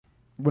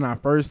when I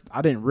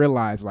didn't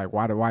realize like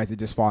why is it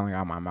just falling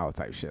out my mouth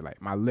type shit.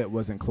 Like my lip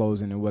wasn't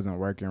closing, it wasn't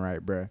working right,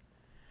 bruh.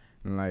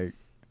 And like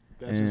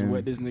that's just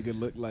what this nigga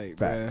looked like,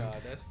 bruh.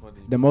 That's funny.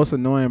 The most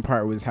annoying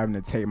part was having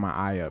to take my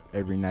eye up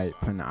every night,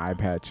 putting the eye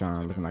patch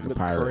on, looking like a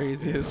pirate.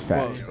 Crazy as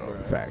Facts, fuck, bro.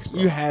 bro. Facts, bro.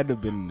 You had to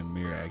have been in the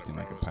mirror acting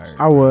like a pirate.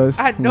 I was.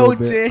 I a know, little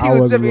bit. Jen. He I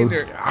was a in little-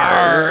 there.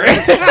 Arr.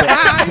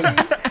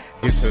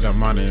 Get to the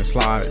money and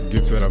slide,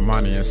 get to the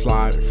money and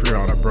slide. Free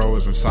all the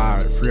bros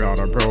inside, free all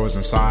the bros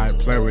inside.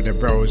 Play with the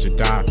bros, you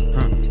die,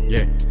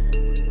 yeah.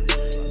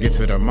 Get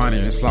to the money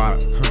and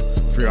slide,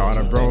 free all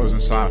the bros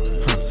inside,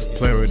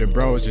 play with the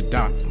bros, you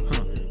die,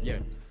 yeah.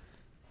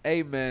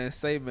 Hey, man,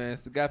 say, man,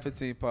 it's the Got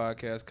 15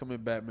 podcast coming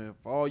back, man.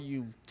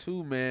 Volume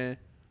 2, man.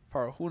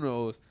 Part who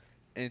knows.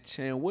 And,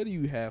 Chan, what do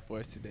you have for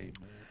us today,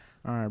 man?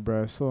 All right,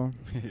 bro. So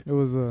it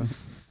was a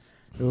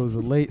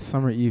late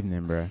summer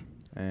evening, bro.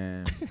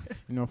 And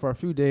you know, for a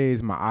few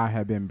days, my eye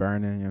had been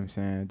burning. You know what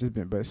I'm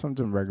saying? But some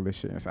regular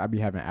shit. So I be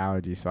having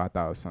allergies, so I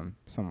thought it was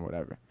some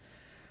whatever.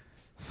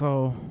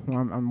 So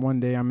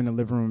one day I'm in the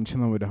living room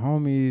chilling with the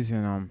homies,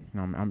 and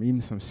I'm eating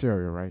some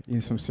cereal, right?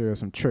 Eating some cereal,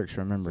 some Tricks,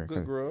 remember?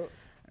 Good grub.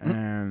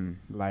 And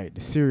like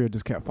the cereal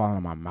just kept falling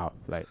in my mouth,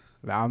 like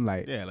I'm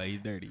like, yeah, like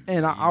he's dirty.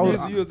 And I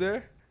was, You was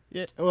there?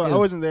 Yeah, well, I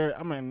wasn't there.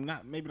 I mean,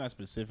 maybe not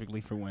specifically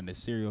for when the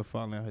cereal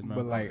falling out his mouth.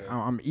 but like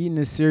I'm eating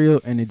this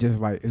cereal and it just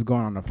like it's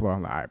going on the floor.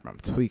 I'm like, all right, bro, I'm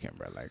tweaking,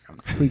 bro. Like I'm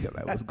tweaking.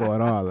 Like what's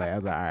going on? Like I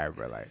was like, all right,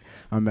 bro. Like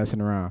I'm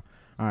messing around.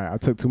 All right, I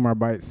took 2 more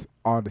bites.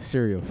 All the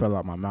cereal fell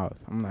out my mouth.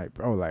 I'm like,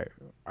 bro, like,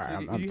 all right,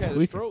 I'm you tweaking. had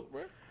a stroke,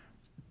 bro?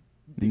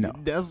 No,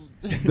 that's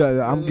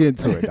I'm getting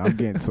to it. I'm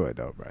getting to it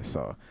though, bro.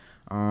 So,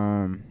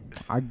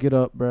 I get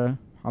up, bro.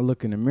 I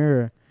look in the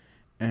mirror,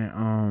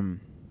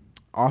 and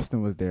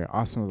Austin was there.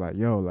 Austin was like,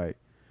 yo, like.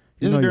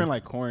 This is during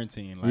like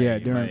quarantine. Like, yeah,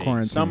 during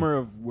quarantine. Summer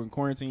of when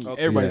quarantine,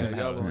 Okay, everybody's yeah. in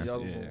the Y'all house.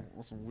 going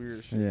on some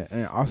weird shit. Yeah,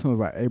 and Austin was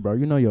like, hey, bro,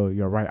 you know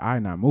your right eye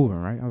not moving,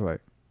 right? I was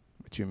like,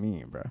 what you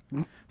mean, bro?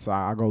 So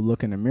I go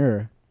look in the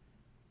mirror.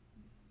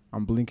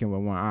 I'm blinking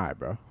with one eye,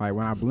 bro. Like,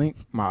 when I blink,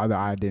 my other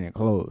eye didn't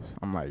close.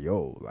 I'm like,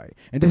 yo, like,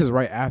 and this is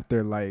right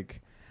after,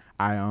 like,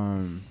 I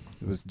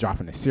was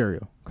dropping the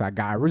cereal. Because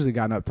I originally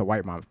got up to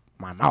wipe my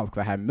mouth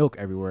because I had milk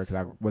everywhere because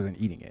I wasn't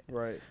eating it.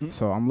 Right.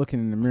 So I'm looking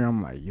in the mirror.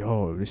 I'm like,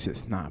 yo, this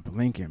shit's not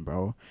blinking,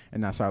 bro.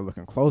 And I started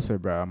looking closer,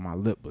 bro. My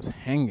lip was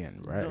hanging,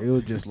 bro. It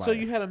was just like. So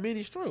you had a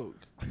mini stroke?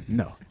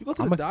 No. You go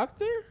to the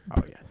doctor?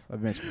 Oh, yes,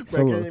 eventually.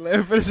 Bro, can you let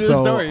him finish the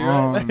story,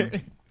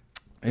 right?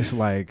 It's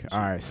like, all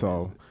right,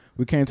 so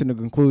we came to the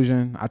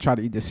conclusion. I tried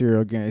to eat the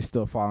cereal again. It's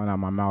still falling out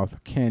my mouth.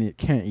 Can't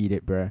eat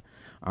it, bro.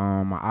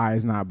 My eye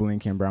is not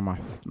blinking, bro.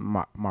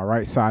 My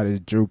right side is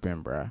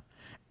drooping, bro.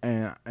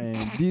 And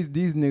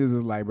these niggas is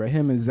like, bro,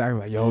 him and Zach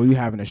like, yo, you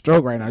having a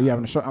stroke right now. You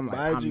having a stroke. I'm like,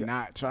 I'm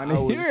not trying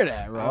to hear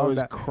that, bro. I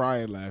was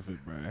crying laughing,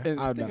 bro.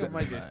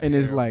 And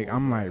it's like,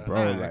 I'm like,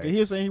 bro. Like, he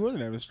was saying he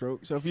wasn't having a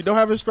stroke. So if you don't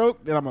have a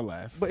stroke, then I'm going to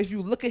laugh. But if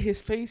you look at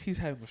his face, he's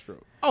having a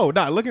stroke. Oh,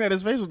 nah, looking at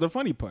his face was the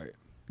funny part.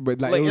 But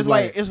like, Like, it was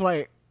it's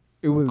like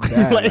it was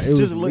bad. Like, Like, it was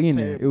just looked leaning.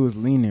 terrible. It was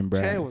leaning, bro.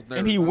 Chan was nervous.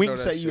 and he I know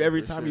winks that at you shit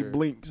every for time he sure.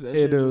 blinks. That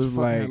It shit was fucking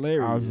like,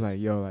 hilarious. I was like,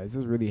 yo, like, is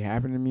this really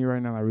happening to me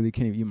right now? I really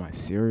can't even eat my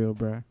cereal,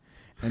 bro.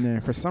 And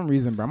then for some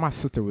reason, bro, my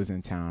sister was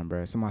in town,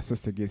 bro. So my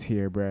sister gets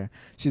here, bro.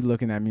 She's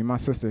looking at me. My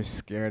sister's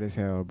scared as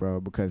hell,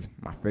 bro, because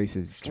my face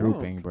is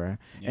drooping, bro.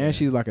 Yeah. And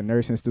she's like a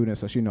nursing student,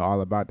 so she know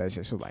all about that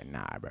shit. She was like,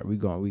 nah, bro, we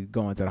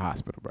going to the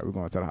hospital, bro. We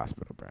going to the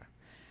hospital, bro.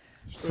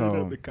 Straight up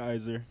So the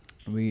Kaiser.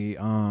 we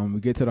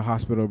get to the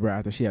hospital, bro,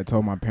 after she had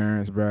told my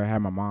parents, bro. I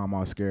had my mom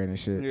all scared and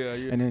shit.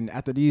 Yeah. And then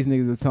after these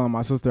niggas is telling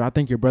my sister, I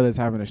think your brother's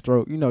having a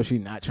stroke. You know she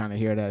not trying to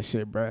hear that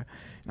shit, bro. And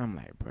I'm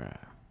like, bro,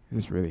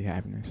 is this really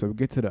happening? So we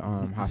get to the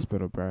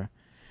hospital, bro.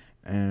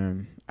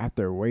 And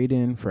after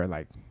waiting for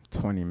like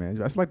 20 minutes,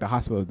 it's like the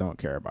hospitals don't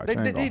care about you.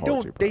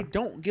 They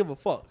don't give a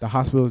fuck. The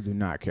hospitals do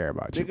not care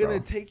about They're you, gonna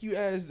bro. take you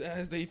as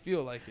they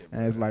feel like it.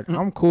 And it's like,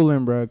 I'm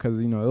cooling, bro, because,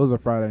 you know, it was a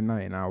Friday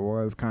night and I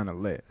was kind of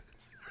lit.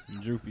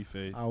 Droopy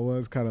face. I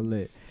was kind of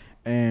lit.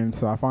 And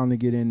so I finally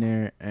get in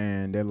there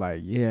and they're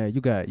like, yeah, you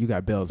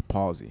got Bell's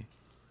palsy.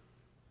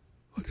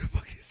 What the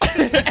fuck is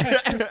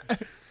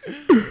that?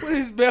 What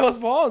is Bell's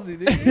palsy,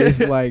 nigga? It's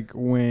like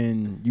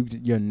when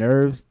your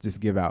nerves just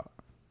give out.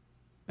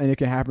 And it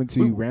can happen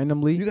to you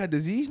randomly. You got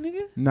disease,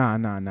 nigga? Nah.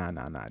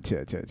 Chill.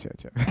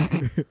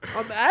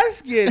 I'm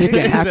asking. It can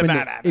nigga.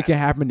 happen. It can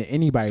happen to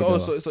anybody. So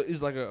though.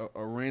 it's like a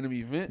random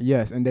event.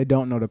 Yes, and they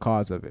don't know the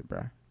cause of it,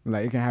 bro.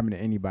 Like, it can happen to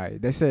anybody.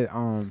 They said Yeah,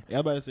 I'm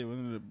about to say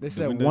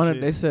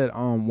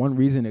one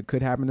reason it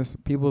could happen to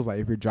people is like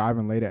if you're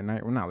driving late at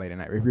night. Well, not late at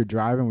night. If you're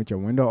driving with your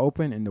window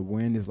open and the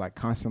wind is like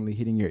constantly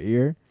hitting your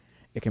ear,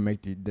 it can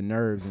make the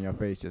nerves in your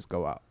face just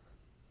go out.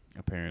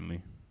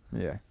 Apparently.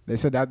 Yeah, they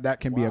said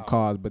that can be a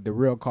cause, but the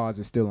real cause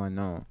is still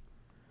unknown.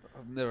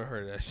 I've never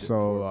heard of that shit.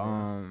 So,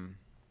 before,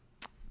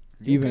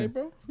 even okay,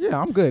 bro? yeah,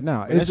 I'm good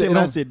now. That shit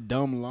lasted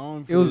dumb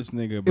long for this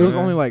nigga, bro. It was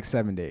only like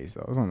 7 days,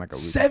 though. It was only like a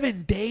week.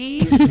 7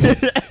 days?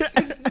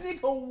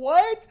 Nigga,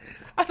 what?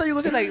 I thought you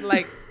were saying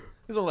like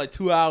it's only like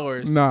 2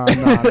 hours. Nah.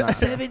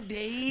 7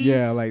 days?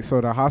 Yeah, like,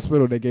 so the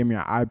hospital, they gave me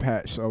an eye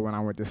patch so when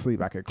I went to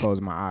sleep, I could close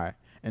my eye.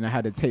 and I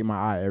had to take my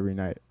eye every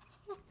night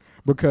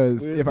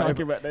because We was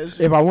talking about that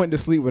shit. if I went to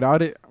sleep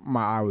without it,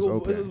 my eye was It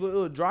open.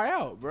 would dry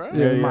out, bro.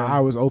 Yeah, Yeah, my yeah. eye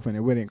was open. It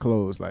wouldn't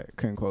close. Like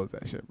couldn't close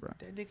that shit, bro.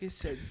 That nigga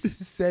said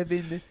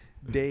 7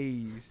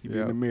 days. You be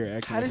in the mirror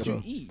acting How like did a-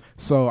 you eat?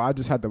 So I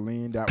just had to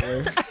lean that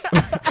way.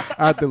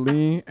 I had to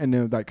lean and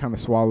then like kind of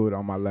swallow it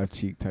on my left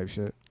cheek type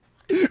shit.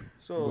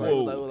 So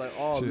Whoa. like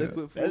all Shit.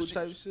 liquid food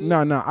type shit.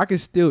 No, I could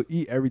still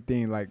eat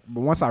everything. Like,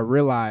 but once I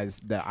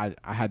realized that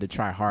I had to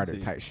try harder See,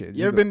 type shit.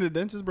 You ever been to the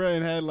dentist, bro,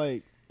 and had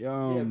like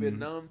Yeah, been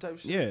numb type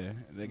shit. Yeah,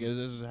 I guess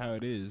this is how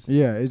it is.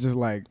 Yeah, it's just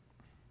like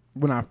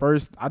when I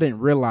didn't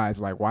realize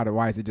like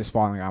why is it just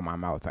falling out my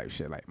mouth type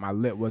shit. Like my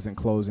lip wasn't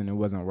closing, it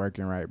wasn't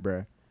working right,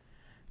 bruh.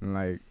 And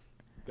like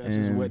That's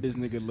just And what this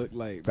nigga looked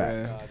like,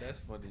 facts. bruh. God,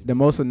 that's funny. the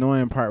most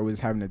annoying part was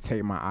having to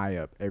take my eye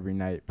up every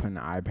night, putting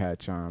the eye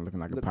patch on, looking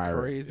like a Look pirate.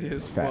 crazy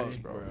as Facts,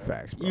 fuck, bro. bro.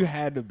 Facts, bro. You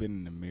had to have been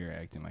in the mirror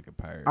acting like a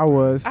pirate. I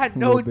was. I a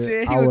know, little bit.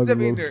 Jen. He I was a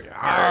definitely in little-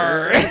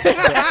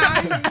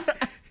 there.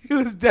 He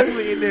was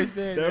definitely in there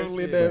saying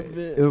Definitely that shit. that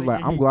bit. It was Nigga, like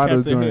he I'm glad it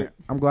was Captain during Hook.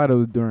 I'm glad it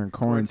was during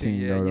quarantine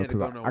yeah, though, you had to because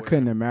go I nowhere.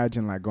 couldn't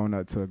imagine like going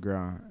up to a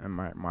girl and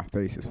my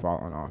face is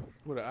falling off.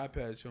 With an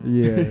iPad on.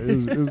 Yeah,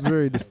 it was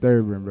very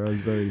disturbing, bro. It was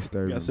very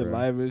disturbing. Got bro.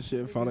 saliva and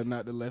shit falling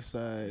out the left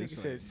side. Nigga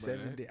It's said like, 7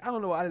 bruh. days. I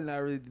don't know. I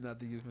really did not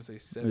think he was gonna say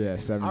 7. Yeah,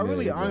 days. 7 I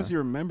really days, bro. honestly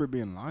remember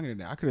being longer than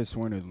that. I could have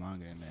sworn it was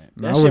longer than that.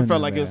 No, I That shit wouldn't felt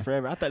know like it was that.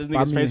 forever. I thought this But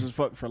I nigga's face mean- was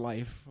fucked for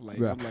life. Like,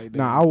 Yeah. I'm like,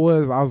 Nah, I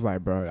was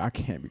like, bro, I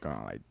can't be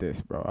going like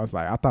this, bro. I was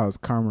like, I thought it was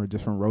karma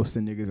just from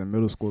roasting niggas in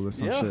middle school or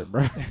some Yeah. shit,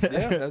 bro.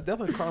 Yeah, that's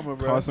definitely karma,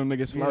 bro. call some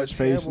nigga Being a slouch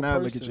face. terrible Now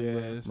look at person, your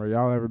bro. ass. Bro,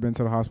 y'all ever been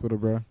to the hospital,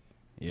 bro?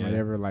 Yeah. Like,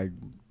 ever like,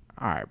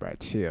 all right, bro,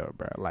 chill,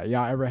 bro. Like,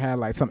 y'all ever had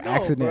like some No,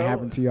 accident bro.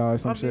 happen to y'all or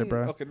some I shit, mean,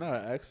 bro? Okay, not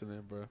an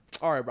accident, bro.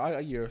 All right, bro.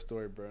 I hear a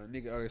story, bro.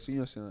 Nigga, okay, so you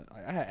know what I'm saying?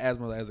 Like, I had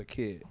asthma as a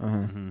kid, Uh huh.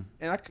 Mhm.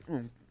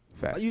 and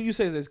Fact. like, you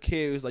say as a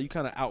kid, it was like you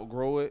kind of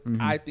outgrow it. Mhm.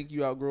 I think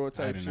you outgrow it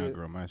I type did shit. not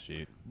grow my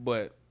shit.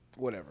 But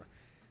whatever,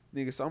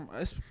 nigga. So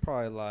it's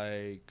probably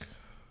like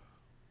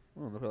I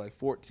don't know, like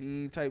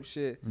 14 type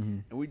shit.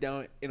 Mhm. And we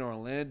down in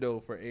Orlando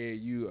for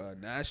AAU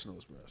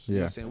nationals, bro. So, you know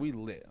Yeah. what I'm saying? We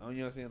lit. You know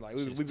what I'm saying? Like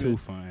Shit's we've too been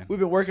fun. we've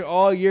been working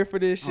all year for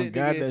this Oh shit.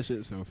 God, nigga. that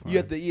shit's so fun. You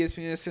at the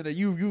ESPN Center,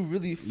 you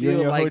really You in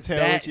feel your like hotel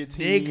that with your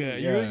team,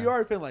 nigga. yeah. You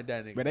already feel like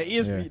that nigga. But that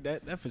ESP,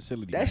 that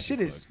facility. That nice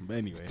shit as is- fuck. But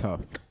anyway, It's tough.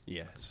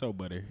 Yeah, so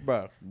butter.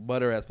 bro,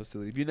 butter ass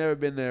facility. If you never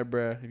been there,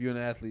 bro, if you're an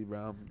athlete,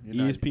 bro, you're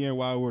not, ESPN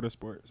Wild World of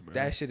Sports, bro.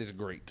 that shit is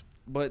great.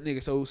 But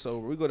nigga, so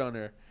we go down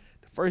there.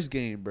 The first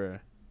game, bro.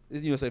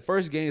 You know, say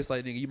first game is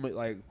like nigga, you might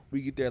like we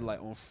get there like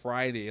on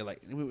Friday,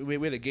 like we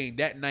had a game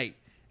that night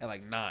at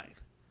like 9,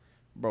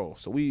 bro.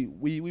 So we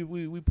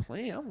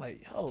playing. I'm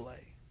like, yo,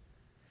 like,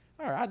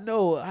 all right, I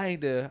know I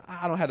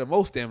don't have the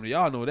most stamina.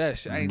 Y'all know that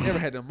shit. I ain't never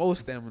had the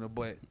most stamina,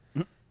 but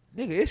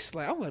nigga, it's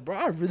like I'm like, bro,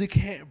 I really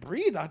can't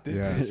breathe out this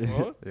Yeah. bitch,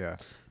 bro. Yeah.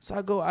 So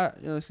I go, you know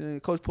what I'm saying?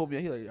 Coach pulled me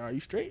out. He like, are you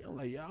straight? I'm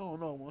like, yeah, I don't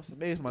know.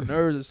 Maybe it's my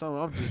nerves or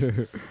something. I'm just, you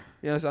know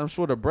what I'm saying? I'm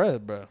short of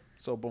breath, bro.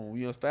 So boom,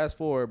 you know, fast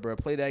forward, bro.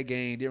 Play that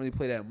game. Didn't really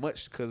play that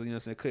much because, you know what I'm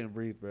saying, couldn't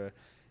breathe, bro.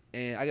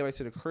 And I get back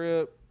to the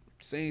crib,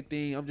 same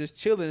thing. I'm just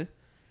chilling.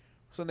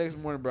 So next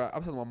morning, bro,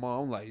 I'm telling my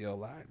mom, I'm like, yo,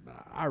 like, nah,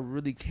 I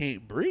really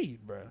can't breathe,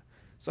 bro.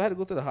 So I had to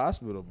go to the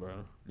hospital, bro.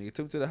 Nigga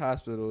took me to the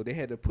hospital. They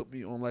had to put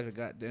me on like a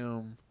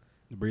goddamn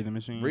the breathing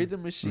machine.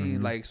 breathing machine.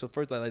 Mhm. Like, so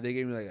first, like they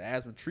gave me like an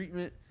asthma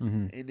treatment.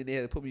 Mhm. And then they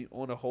had to put me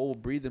on a whole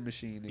breathing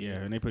machine. Nigga. Yeah,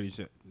 and they put each.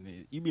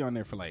 You be on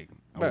there for like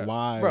a Bruh,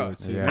 while.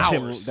 bruh, Too. yeah. That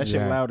Hours. shit, that shit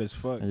Yeah. loud as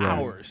fuck. Yeah.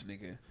 Hours,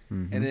 nigga.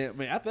 Mhm. And then,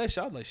 man, after that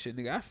shot, I was like, shit,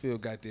 nigga, I feel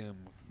goddamn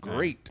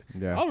great.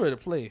 Yeah. I was ready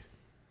to play.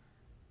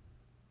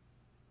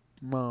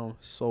 Mom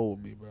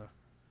sold me, bro.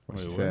 What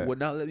she Wait, said? Would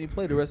not let me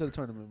play the rest of the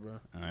tournament, bro.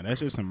 That's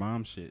just some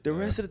mom shit. The bruh.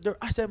 rest of the,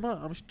 I said, Mom,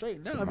 I'm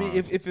straight now. Some I mean,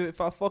 moms. if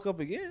I fuck up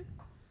again,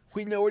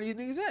 we know where these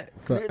niggas at.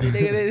 Fuck.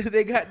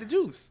 they got the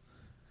juice.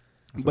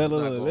 But I'm not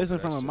look, going listen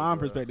for from that a shit, mom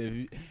bro.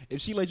 perspective.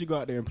 If she let you go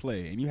out there and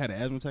play, and you had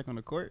an asthma attack on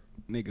the court,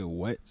 nigga,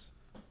 what?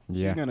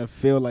 Yeah. She's gonna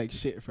feel like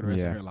shit for the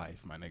rest Yeah. of her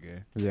life, my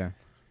nigga. Yeah.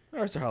 The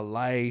rest of her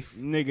life.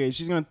 Nigga,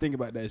 she's gonna think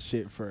about that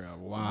shit for a I was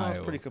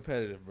while. pretty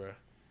competitive, bro.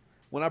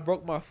 When I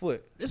broke my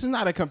foot, This is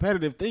not a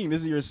competitive thing.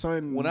 This is your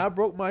son. when I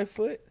broke my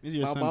foot, This is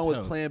your my son's mom was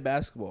health. playing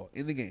basketball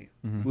in the game.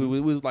 Mhm. We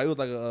was like it was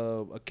like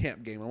a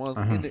camp game. My mom was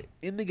Uh-huh.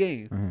 in the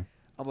game. Uh-huh.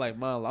 I'm like,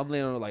 Mom, I'm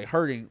laying on like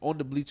hurting on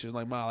the bleachers.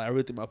 Like, Mom, I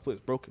really think my foot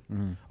is broken.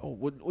 Mhm. Oh,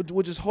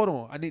 well, just hold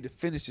on. I need to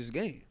finish this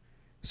game.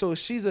 So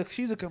she has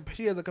a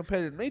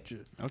competitive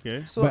nature.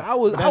 okay. So But I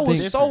was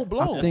that's so different.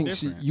 blown. I think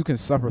different. you can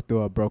suffer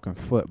through a broken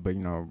foot, but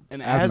you know,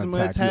 An asthma asthma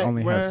attack, you attack,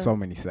 only have bruh. so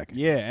many seconds.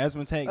 Yeah,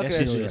 asthma attack. That Okay, shit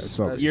that's true. just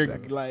So That's you're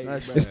true. like.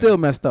 That's bruh. It's still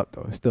messed up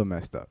though. It's still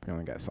messed up. You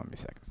only got so many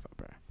seconds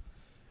though,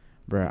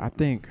 bro. Bruh, I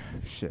think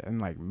shit in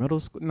like middle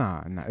school.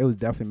 Nah, it was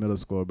definitely middle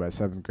school, but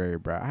 7th grade,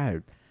 bruh. I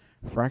had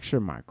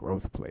fractured my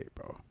growth plate,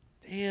 bro.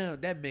 Damn,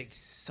 that makes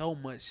so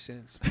much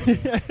sense.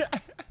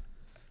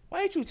 Bro.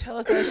 Why didn't you tell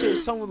us that shit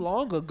so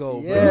long ago,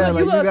 bro? Yeah,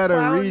 like, you let us got a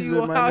clown reason,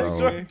 you on my how nigga.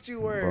 short you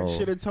were. Bro.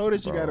 Should have told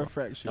us you Bro. got a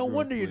fracture. No real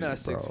wonder you're quick. not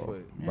 6'4".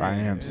 Bro, I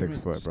am Yeah, 6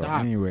 foot, bro.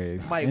 stop.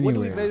 Anyways, Mike, what do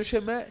we anyways. measure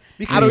shit, Matt?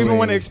 I don't even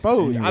want to Anyways,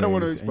 expose. I don't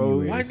want to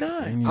expose. Why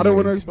not? I don't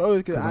want to expose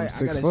because 'Cause I'm I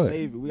 6 gotta foot.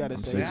 save it. We gotta I'm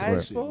save 6 I foot.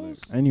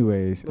 exposed?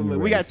 Anyways,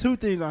 Look, we got 2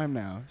 things on him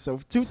now. So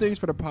 2 things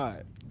for the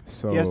pod.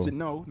 So Yes,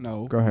 no.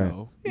 Go ahead.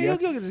 No. Yeah, You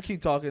have- you can just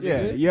keep talking.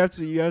 yeah, nigga.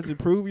 you have to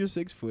prove you're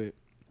 6 foot,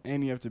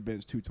 and you have to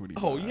bench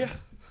 225. Oh yeah.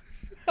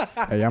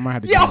 hey, y'all might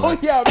have to. Give me, Yo,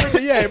 like, yeah,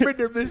 Brendan, yeah,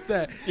 Brendan missed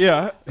that.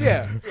 Yeah.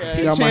 Yeah.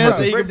 His Y'all might chance have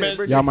to- that he can Brendan,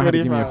 bench y'all might have to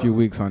give me a 225. few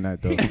weeks on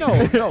that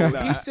though.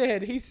 No.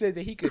 He said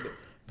that he could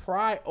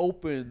pry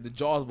open the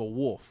jaws of a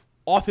wolf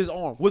off his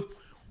arm with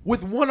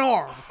one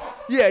arm.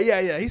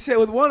 Yeah. He said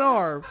with one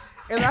arm.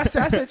 And I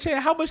said,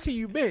 Chan, how much can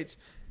you bench?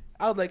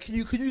 I was like, can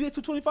you get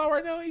to 25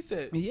 right now? He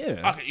said, Yeah.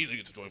 I can easily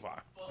get to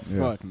 25. Yeah.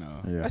 Fuck no.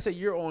 Yeah. I said,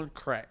 you're on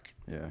crack.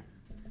 Yeah.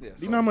 Yeah,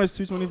 Do you know how much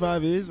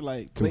 225 is?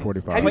 Like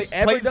 245. Have you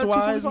ever plates done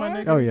wise, my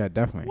 225? nigga. Oh yeah,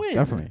 definitely, When?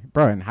 definitely,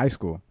 bro. In high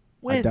school, I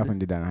When? definitely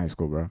did that in high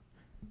school, bro.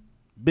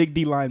 Big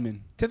D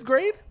lineman. 10th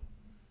grade?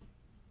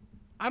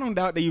 I don't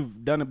doubt that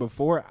you've done it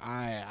before.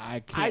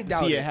 I can't I doubt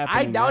see it. it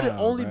happening. I doubt it now,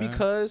 only bruh.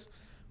 because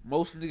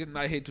most niggas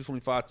not hit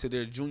 225 to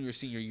their junior,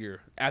 senior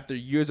year after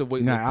years of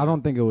weightlifting. Nah, I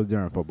don't think it was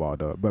during football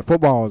though. But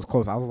football was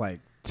close. I was like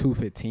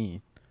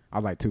 215. I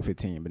was like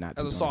 215, but not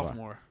As a 225.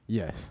 sophomore.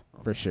 Yes,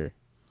 for sure,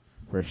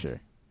 for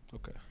sure.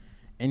 Okay.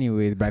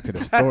 Anyways, back to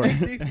the story.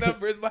 These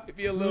numbers might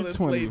be a little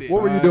 225. inflated.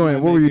 What were you Fine, doing? my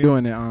What were you nigga.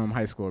 doing in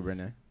high school,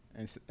 Brendan?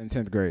 In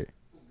 10th grade?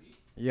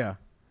 Yeah.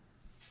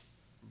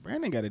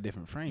 Brandon got a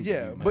different frame.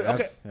 Yeah, than you, but man.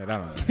 okay. Yeah,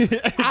 that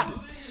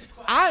don't.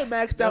 I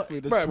maxed out. Definitely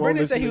the Bro,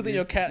 Brendan said he was swollest in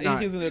your nigga.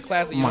 he was in your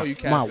class and you know you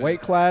my capped.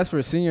 weight class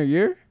for senior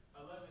year?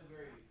 11th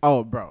grade.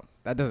 Oh, bro.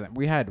 That doesn't.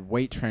 We had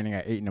weight training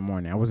at 8 in the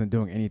morning. I wasn't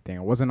doing anything.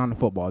 I wasn't on the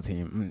football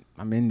team.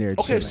 I'm in there.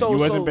 Okay, chilling. so You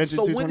wasn't benching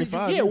so when did you?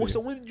 225 Yeah, either. so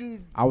when did you?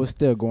 I was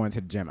still going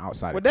to the gym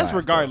outside. Well, of that's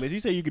class, though. regardless. You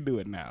say you could do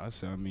it now,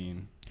 so I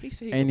mean, He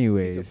said he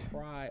Anyways. could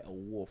pry a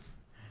wolf.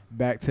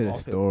 Back to the Off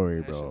his- story,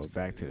 that bro. shit's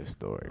Back to the crazy.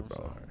 story, I'm bro.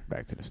 sorry.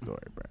 Back to the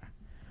story, bro.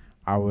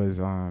 I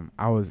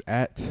was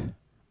at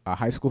a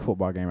high school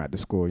football game at the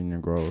school,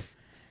 Union Grove,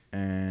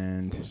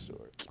 and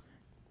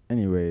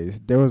anyways,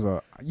 there was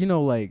a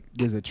like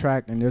there's a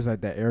track and there's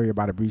like that area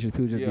by the beaches.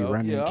 People just be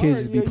running, I kids heard-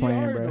 just be yeah, playing,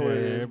 I heard bro. where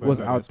it is. Was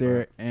but out that's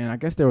there, and I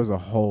guess there was a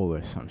hole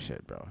or some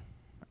shit, bro.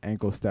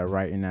 Ankle step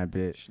right in that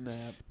bitch.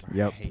 Snapped.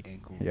 Yep. I hate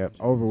ankle. Yep,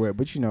 over with.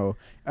 But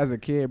as a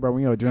kid, bro,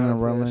 when you're Gotta adrenaline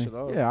play that shit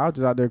rolling, off. yeah, I was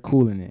just out there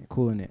cooling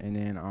it. And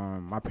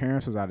then my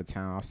parents was out of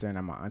town. I was staying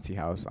at my auntie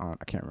house. I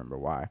can't remember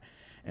why.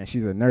 And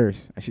she's a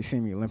nurse, and she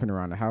seen me limping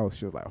around the house.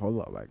 She was like,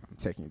 "Hold up, like I'm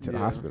taking you to the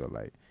Yeah. hospital,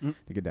 like Mm.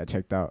 to get that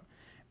checked out."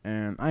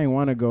 And I didn't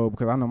want to go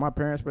because I know my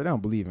parents, but they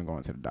don't believe in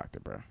going to the doctor,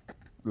 bro.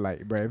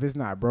 Like, bro, if it's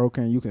not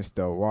broken, you can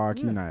still walk.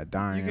 Yeah. You're not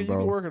dying, You bro.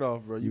 can work it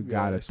off, bro. You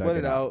gotta sweat thug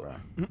it out. bro.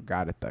 You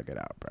gotta thug it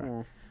out, bro.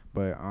 Mm.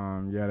 But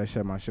yeah, they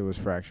said my shit was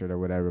fractured or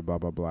whatever, blah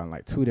blah blah, in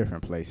like 2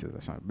 different places or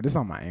something. But it's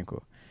on my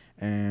ankle,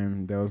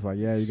 and they was like,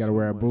 yeah, you gotta So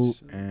wear a much boot.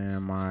 sense.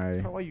 And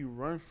my How you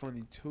run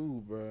funny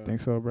too, bro? think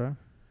so, bro?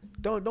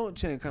 Don't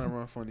Chan kind of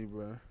run funny,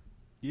 bro.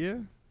 Yeah,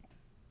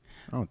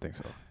 I don't think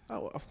so.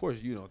 Of course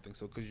you don't think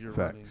so because you're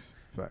running.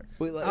 Facts.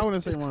 But like, I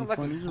wouldn't say it's run kinda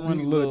funny. a You just run a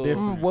goofy little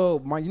different. Well,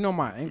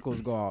 my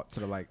ankles go out to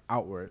the like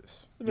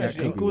outwards. Let me That ask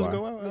you, could be ankles why.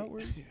 go out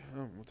outward. Yeah, I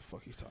don't know what the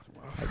fuck he's talking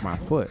about. Like my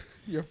foot.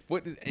 Your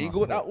foot is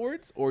angled foot.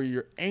 outwards, or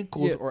your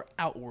ankles Yeah. are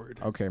outward.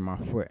 Okay, my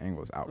foot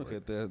angles outward.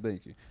 Okay,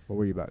 thank you. What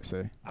were you about to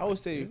say? I would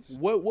say,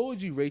 what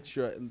would you rate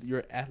your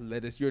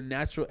your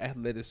natural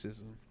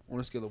athleticism on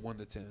a scale of 1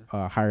 to 10?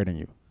 Higher than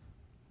you.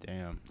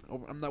 Damn.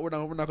 We're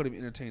not going to even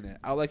entertain that.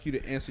 I'd like you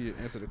to answer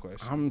the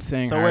question. I'm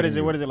saying. So higher what than is it?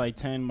 you. What is it like?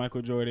 10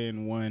 Michael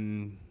Jordan,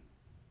 1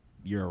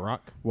 You're a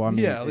Rock. Well, I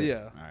mean, yeah. All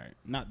right,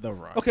 not the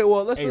Rock. Okay,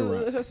 well let's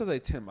A-Rock. say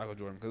 10 Michael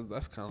Jordan because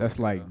that's kind of that's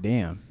like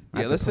damn.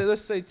 yeah.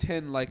 Let's say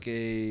 10 like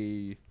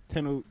a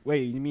 10.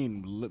 Wait, you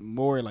mean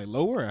more like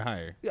lower or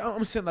higher? yeah.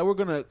 I'm saying like we're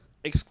gonna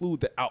exclude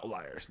the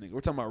outliers, nigga.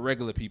 We're talking about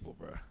regular people,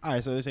 bro. All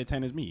right, so let's say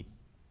 10 is me.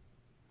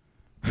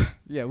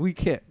 Yeah, we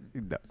can't.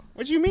 No.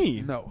 What you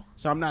mean? No,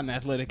 So I'm not an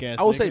athletic ass.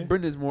 I would say nigga?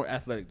 Brendan's more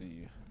athletic than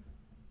you.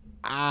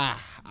 I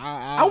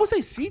I would say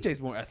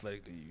CJ's more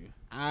athletic than you.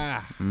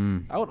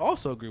 Mm. I would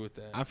also agree with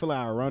that. I feel like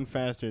I run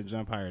faster and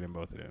jump higher than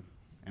both of them,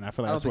 and I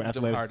feel I like don't that's think what you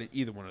jump athletics. higher than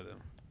either one of them.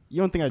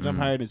 You don't think I jump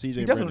higher than CJ? You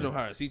and definitely Brendan? jump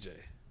higher than CJ.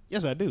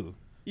 Yes, I do.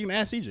 You can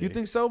ask CJ. You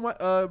think so,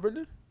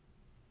 Brendan?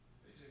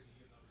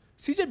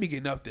 CJ be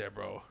getting up there,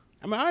 bro.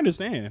 I mean, I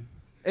understand.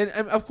 And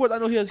of course, I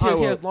know he has All right,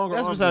 well, longer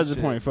that's arms besides and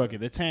the shit. point. Fuck it.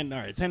 The 10. All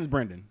right, 10 is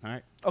Brendan. All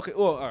right. Okay,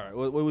 well, all right.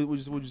 What would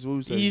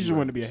you say? He just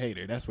wanted to be a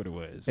hater. That's what it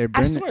was. If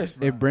I swear Brendan, it's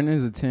if not.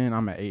 Brendan's a 10,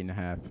 I'm at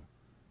 8.5.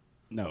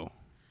 No.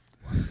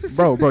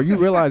 Bro, you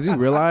realize,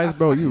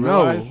 bro, you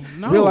realize,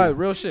 No. realize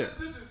real shit,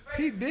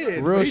 He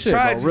did. real He shit,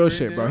 tried bro, you, real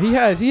shit, bro.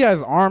 Brendan. He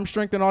has arm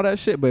strength and all that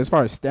shit, but as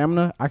far as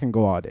stamina, I can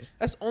go all day.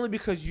 That's only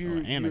because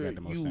and I got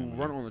the most you stamina.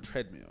 run on the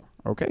treadmill.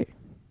 Okay,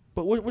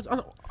 But what I'm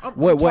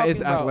What talking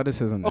is about-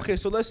 athleticism? Okay,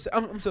 so let's.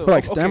 I'm so I feel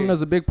like okay.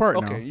 stamina's a big part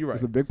now. Okay, you're right.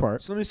 It's a big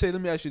part. So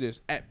let me ask you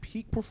this: at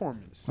peak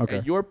performance, Okay.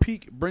 at your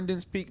peak,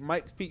 Brendan's peak,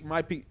 Mike's peak,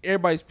 my peak,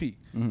 everybody's peak,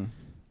 Mhm.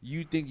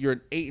 you think you're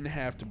an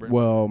 8.5 to Brendan?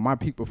 Well, my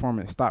peak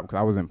performance stopped because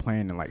I wasn't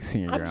playing in like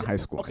senior year in high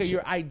school. Okay, and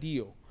you're shit.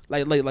 ideal.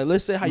 Like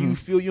let's say how you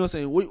feel. You know what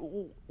I'm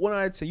saying? What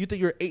I'd say, you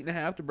think you're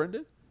 8.5 to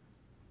Brendan?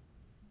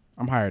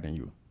 I'm higher than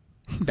you.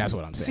 That's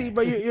what I'm saying. See,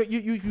 but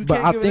you But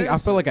can't I give think an I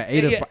feel like an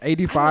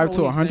 85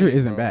 to 100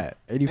 isn't bad.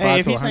 85 Hey,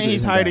 if to he's 100 saying he's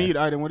isn't higher than bad.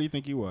 you, Aiden, what do you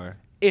think you are?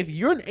 If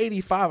you're an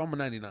 85, I'm a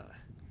 99.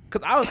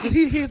 Cause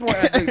he's more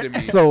athletic than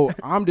me. So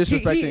I'm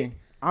disrespecting.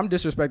 I'm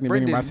disrespecting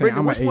Vinny by saying I'm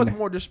an which one's 89.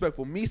 more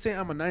disrespectful? Me saying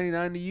I'm a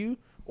 99 to you,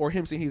 or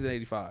him saying he's an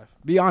 85?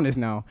 Be honest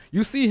now.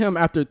 You see him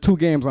after 2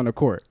 games on the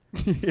court.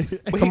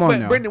 Come on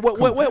now. Brendan,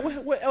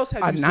 what else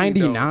have A you seen?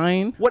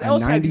 99. What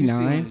else a have you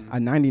 99. seen? A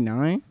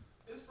 99.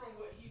 It's from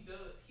what he does.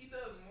 He does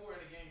more in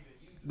the game than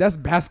you do. That's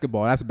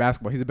basketball. That's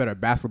basketball. He's a better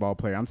basketball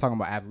player. I'm talking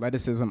about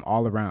athleticism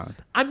all around.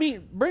 I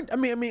mean,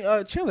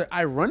 Chandler,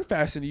 I run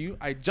faster than you.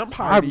 I jump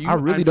higher than you. I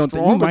really I'm don't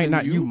think you stronger might than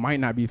not. You might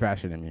not be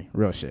faster than me.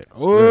 Real shit.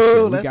 Oh,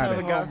 Real shit. let's have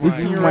a guy We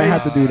for you. might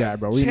have to do that,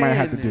 bro. We might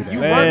have to do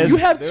You that. run. You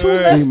have Let's 2 do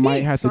it. left We feet,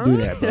 might have to do son.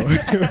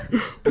 that,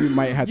 bro. We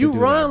might have to You do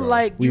run that, bro.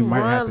 like We you might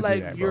have run to do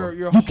like that, you're bro.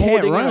 you're You can't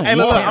holding run. in a Hey,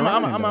 look, You look, can't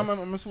I'm run, though.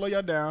 gonna slow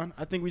y'all down.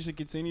 I think we should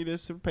continue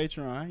this to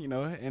Patreon. You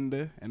know, and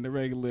the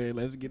regular.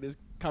 Let's get this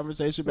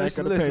conversation back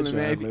Listen, on the listen, Patreon.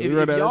 man. Look, If we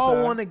run out of y'all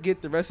time. want to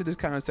get the rest of this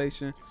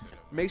conversation,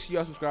 make sure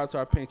y'all subscribe to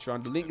our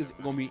Patreon. The link is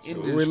gonna be in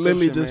the We're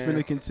literally description, just man.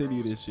 finna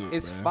continue this shit.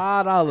 It's man.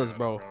 $5,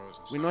 bro.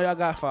 We know y'all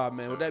got 5,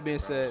 man. With that being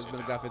said, it's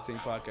been a God 15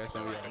 podcast,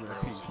 and we out, man.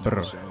 Peace.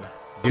 Brr.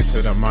 Get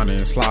to the money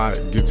and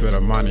slide, get to the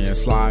money and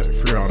slide.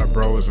 Free all the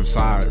bros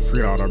inside,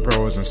 free all the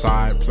bros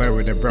inside. Play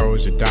with the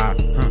bros, you die,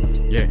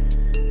 yeah.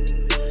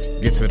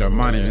 Get to the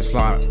money and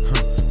slide,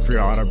 free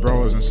all the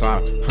bros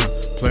inside,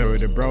 play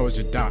with the bros,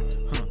 you die.